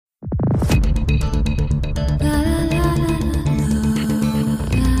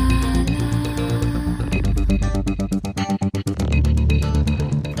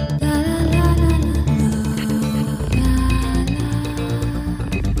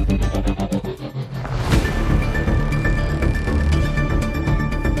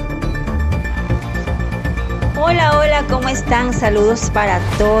Hola, hola, ¿cómo están? Saludos para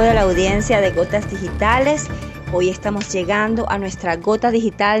toda la audiencia de Gotas Digitales. Hoy estamos llegando a nuestra Gota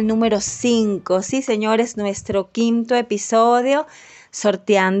Digital número 5. Sí, señores, nuestro quinto episodio,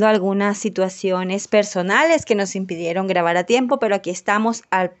 sorteando algunas situaciones personales que nos impidieron grabar a tiempo, pero aquí estamos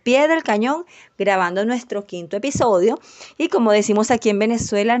al pie del cañón grabando nuestro quinto episodio. Y como decimos aquí en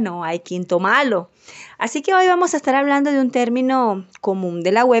Venezuela, no hay quinto malo. Así que hoy vamos a estar hablando de un término común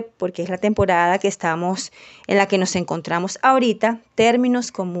de la web, porque es la temporada en la que nos encontramos ahorita,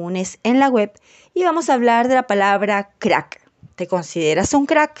 términos comunes en la web, y vamos a hablar de la palabra crack. ¿Te consideras un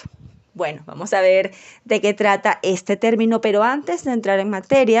crack? Bueno, vamos a ver de qué trata este término, pero antes de entrar en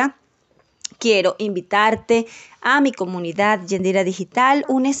materia, quiero invitarte a mi comunidad Yendira Digital,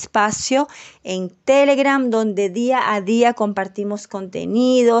 un espacio en Telegram donde día a día compartimos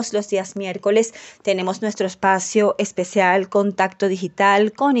contenidos. Los días miércoles tenemos nuestro espacio especial Contacto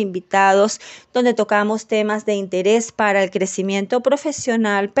Digital con invitados, donde tocamos temas de interés para el crecimiento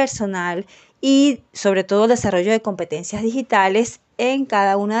profesional, personal y sobre todo el desarrollo de competencias digitales en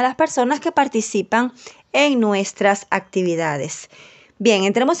cada una de las personas que participan en nuestras actividades. Bien,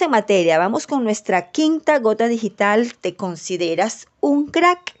 entremos en materia. Vamos con nuestra quinta gota digital. ¿Te consideras un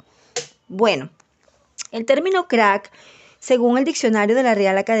crack? Bueno, el término crack, según el diccionario de la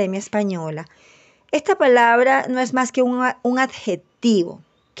Real Academia Española, esta palabra no es más que un adjetivo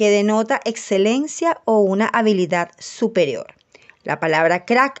que denota excelencia o una habilidad superior. La palabra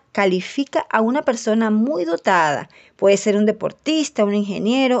crack califica a una persona muy dotada. Puede ser un deportista, un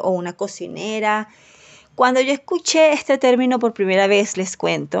ingeniero o una cocinera. Cuando yo escuché este término por primera vez, les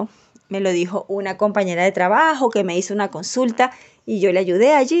cuento, me lo dijo una compañera de trabajo que me hizo una consulta y yo le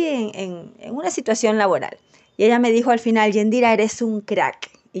ayudé allí en una situación laboral. Y ella me dijo al final, Yendira, eres un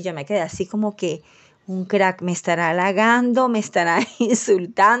crack. Y yo me quedé así como que un crack me estará halagando, me estará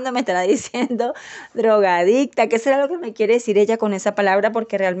insultando, me estará diciendo drogadicta. ¿Qué será lo que me quiere decir ella con esa palabra?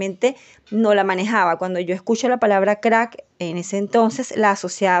 Porque realmente no la manejaba. Cuando yo escucho la palabra crack, en ese entonces la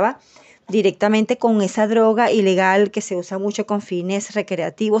asociaba directamente con esa droga ilegal que se usa mucho con fines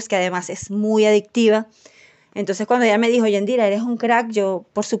recreativos, que además es muy adictiva. Entonces cuando ella me dijo, Yendira, eres un crack, yo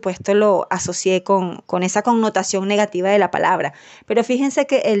por supuesto lo asocié con esa connotación negativa de la palabra. Pero fíjense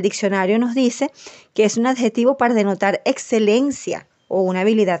que el diccionario nos dice que es un adjetivo para denotar excelencia o una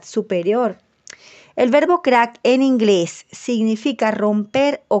habilidad superior. El verbo crack en inglés significa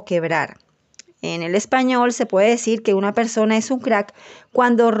romper o quebrar. En el español se puede decir que una persona es un crack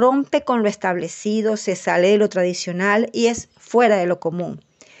cuando rompe con lo establecido, se sale de lo tradicional y es fuera de lo común.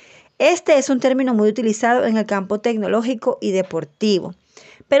 Este es un término muy utilizado en el campo tecnológico y deportivo,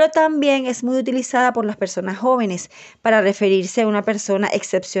 pero también es muy utilizada por las personas jóvenes para referirse a una persona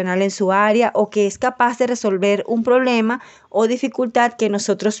excepcional en su área o que es capaz de resolver un problema o dificultad que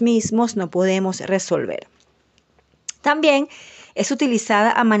nosotros mismos no podemos resolver. También es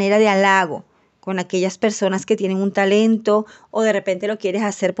utilizada a manera de halago con aquellas personas que tienen un talento o de repente lo quieres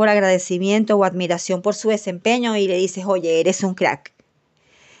hacer por agradecimiento o admiración por su desempeño y le dices, oye, eres un crack.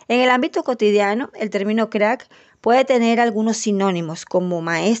 En el ámbito cotidiano, el término crack puede tener algunos sinónimos como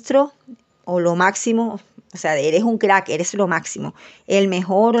maestro o lo máximo, o sea, eres un crack, eres lo máximo, el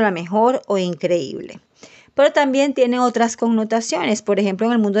mejor o la mejor o increíble. Pero también tiene otras connotaciones. Por ejemplo,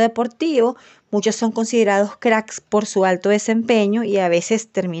 en el mundo deportivo, muchos son considerados cracks por su alto desempeño y a veces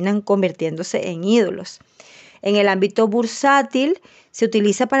terminan convirtiéndose en ídolos. En el ámbito bursátil, se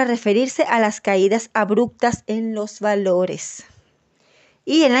utiliza para referirse a las caídas abruptas en los valores.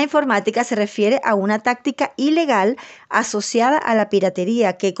 Y en la informática se refiere a una táctica ilegal asociada a la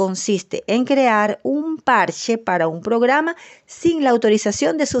piratería que consiste en crear un parche para un programa sin la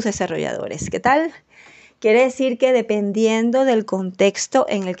autorización de sus desarrolladores. ¿Qué tal? Quiere decir que dependiendo del contexto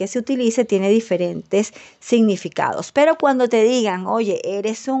en el que se utilice, tiene diferentes significados. Pero cuando te digan, oye,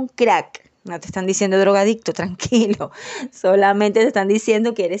 eres un crack, no te están diciendo drogadicto, tranquilo. Solamente te están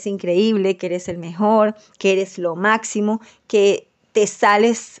diciendo que eres increíble, que eres el mejor, que eres lo máximo, que te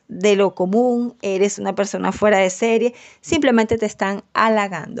sales de lo común, eres una persona fuera de serie, simplemente te están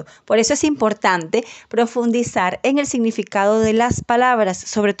halagando. Por eso es importante profundizar en el significado de las palabras,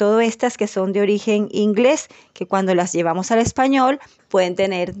 sobre todo estas que son de origen inglés, que cuando las llevamos al español pueden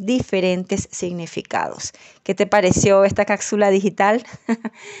tener diferentes significados. ¿Qué te pareció esta cápsula digital?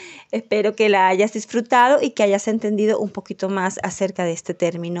 Espero que la hayas disfrutado y que hayas entendido un poquito más acerca de este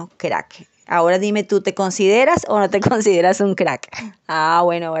término crack. Ahora dime tú, ¿te consideras o no te consideras un crack?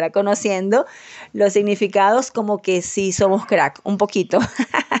 Bueno, ahora conociendo los significados, como que sí somos crack, un poquito.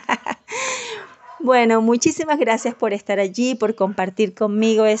 Bueno, muchísimas gracias por estar allí, por compartir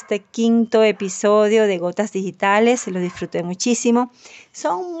conmigo este 5º episodio de Gotas Digitales. Lo disfruté muchísimo.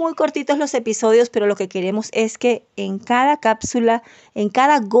 Son muy cortitos los episodios, pero lo que queremos es que en cada cápsula, en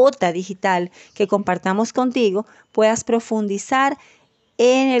cada gota digital que compartamos contigo, puedas profundizar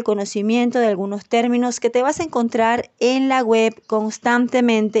en el conocimiento de algunos términos que te vas a encontrar en la web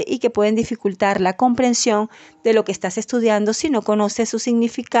constantemente y que pueden dificultar la comprensión de lo que estás estudiando si no conoces su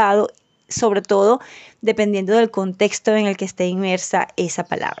significado, sobre todo dependiendo del contexto en el que esté inmersa esa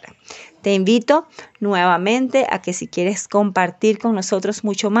palabra. Te invito nuevamente a que si quieres compartir con nosotros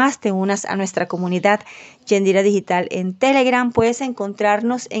mucho más, te unas a nuestra comunidad Yendira Digital en Telegram. Puedes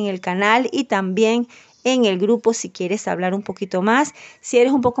encontrarnos en el canal y también en el grupo si quieres hablar un poquito más. Si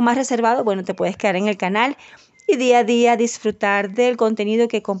eres un poco más reservado, bueno, te puedes quedar en el canal y día a día disfrutar del contenido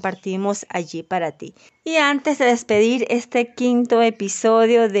que compartimos allí para ti. Y antes de despedir este 5º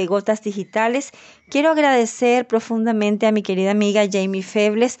episodio de Gotas Digitales, quiero agradecer profundamente a mi querida amiga Jamie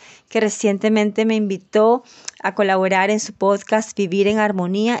Febles, que recientemente me invitó a colaborar en su podcast Vivir en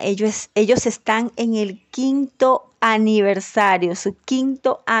Armonía. Ellos están en el 5º aniversario, su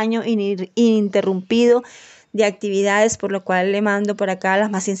 5º año ininterrumpido de actividades, por lo cual le mando por acá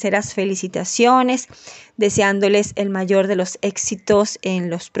las más sinceras felicitaciones, deseándoles el mayor de los éxitos en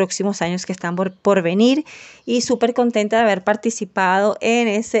los próximos años que están por venir, y súper contenta de haber participado en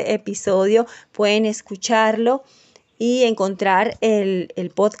ese episodio. Pueden escucharlo y encontrar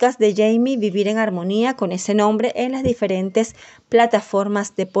el podcast de Jamie, Vivir en Armonía, con ese nombre en las diferentes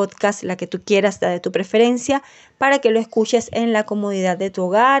plataformas de podcast, la que tú quieras, la de tu preferencia, para que lo escuches en la comodidad de tu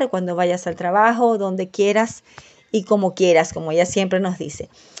hogar, cuando vayas al trabajo, donde quieras y como quieras, como ella siempre nos dice.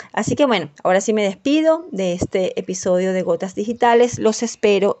 Así que bueno, ahora sí me despido de este episodio de Gotas Digitales. Los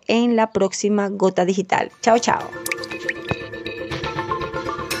espero en la próxima Gota Digital. Chao, chao.